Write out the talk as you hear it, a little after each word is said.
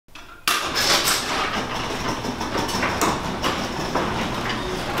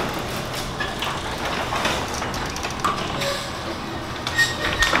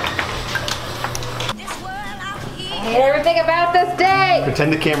estate!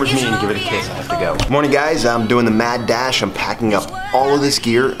 Pretend the camera's me and give it a kiss. I have to go. Morning, guys. I'm doing the mad dash. I'm packing up all of this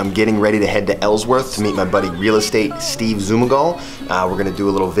gear. I'm getting ready to head to Ellsworth to meet my buddy RealEstate Steve Szumigale. We're gonna do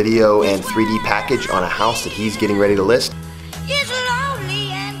a little video and 3D package on a house that he's getting ready to list. It's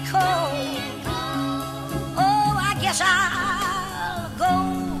lonely and cold. Oh, I guess I'll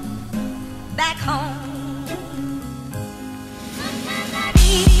go back home.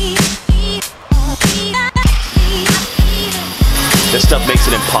 This stuff makes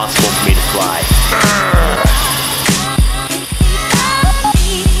it impossible for me to fly.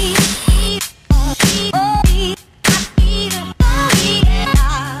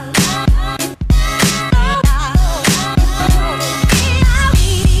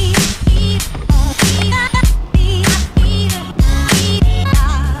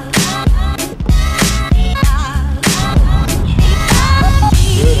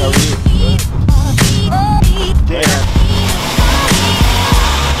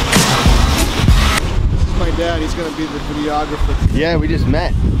 He's gonna be the videographer. Yeah, we just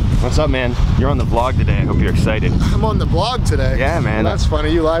met. What's up, man? You're on the vlog today. I hope you're excited. I'm on the vlog today. Yeah, man. Well, that's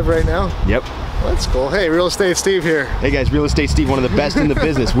funny. You live right now? Yep. Well, that's cool. Hey, RealEstate Steve here. Hey guys, RealEstate Steve, one of the best in the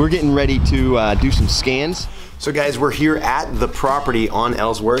business. We're getting ready to do some scans. So guys, we're here at the property on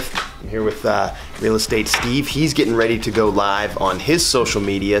Ellsworth. I'm here with RealEstate Steve. He's getting ready to go live on his social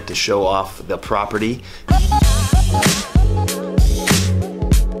media to show off the property.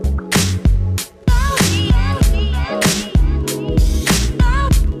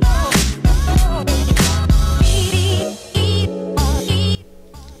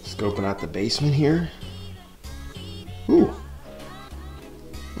 Scoping out the basement here. Ooh.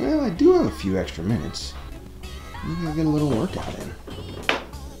 Well, I do have a few extra minutes. Maybe I'll get a little workout in.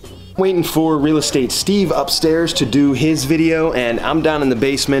 Waiting for RealEstate Steve upstairs to do his video, and I'm down in the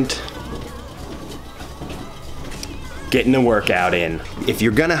basement getting a workout in. If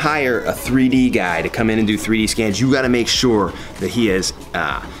you're gonna hire a 3D guy to come in and do 3D scans, you gotta make sure that he is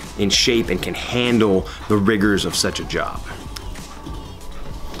in shape and can handle the rigors of such a job.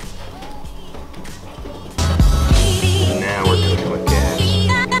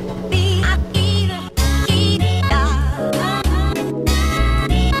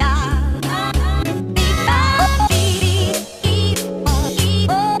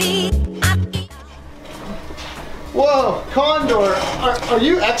 Whoa, Condor, are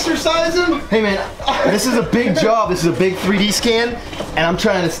you exercising? Hey man, this is a big job. This is a big 3D scan, and I'm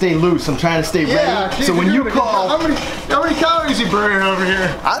trying to stay loose. I'm trying to stay ready. Geez, so when you call, how many calories you burning over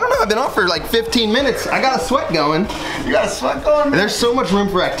here? I don't know. I've been on for like 15 minutes. I got a sweat going. You got a sweat going? There's so much room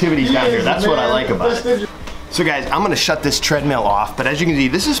for activities down here. That's what I like about it. So guys, I'm gonna shut this treadmill off, but as you can see,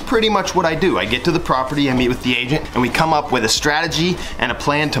 this is pretty much what I do. I get to the property, I meet with the agent, and we come up with a strategy and a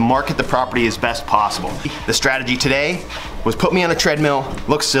plan to market the property as best possible. The strategy today was put me on a treadmill,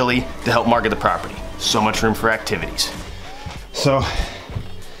 look silly, to help market the property. So much room for activities. So,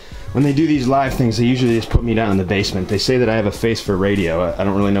 when they do these live things, they usually just put me down in the basement. They say that I have a face for radio. I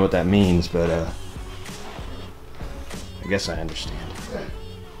don't really know what that means, but I guess I understand.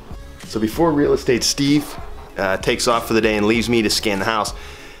 So before RealEstate Steve takes off for the day and leaves me to scan the house,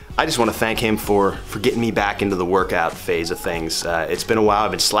 I just want to thank him for getting me back into the workout phase of things. It's been a while.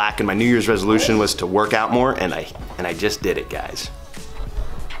 I've been slacking. My New Year's resolution was to work out more, and I just did it, guys.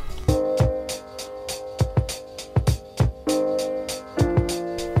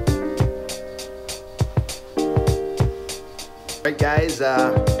 All right, guys,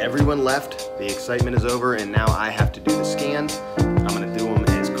 everyone left. The excitement is over, and now I have to do the scans. I'm gonna do them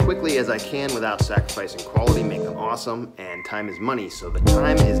as quickly as I can without sacrificing quality, make them awesome, and time is money. So the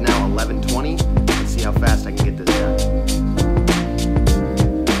time is now 11:20. Let's see how fast I can get this done.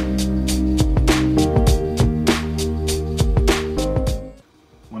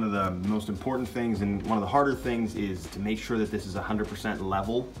 One of the most important things and one of the harder things is to make sure that this is 100%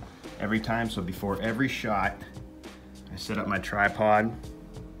 level every time. So before every shot, I set up my tripod.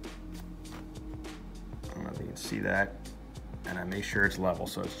 I don't know if you can see that. And I make sure it's level.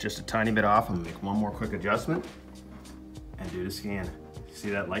 So it's just a tiny bit off. I'm gonna make one more quick adjustment and do the scan. See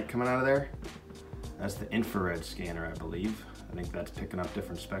that light coming out of there? That's the infrared scanner, I believe. I think that's picking up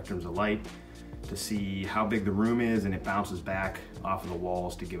different spectrums of light to see how big the room is, and it bounces back off of the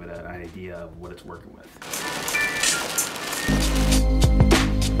walls to give it an idea of what it's working with.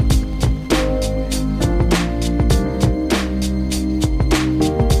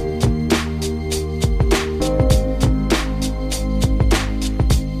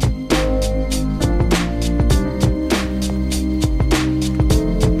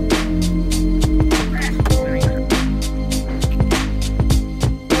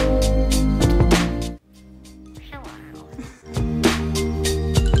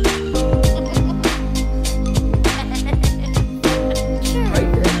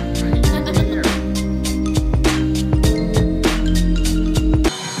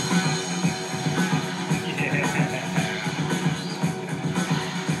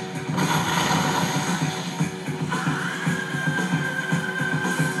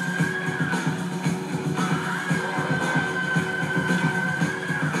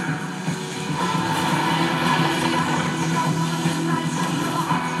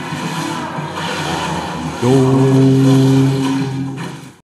 Yo.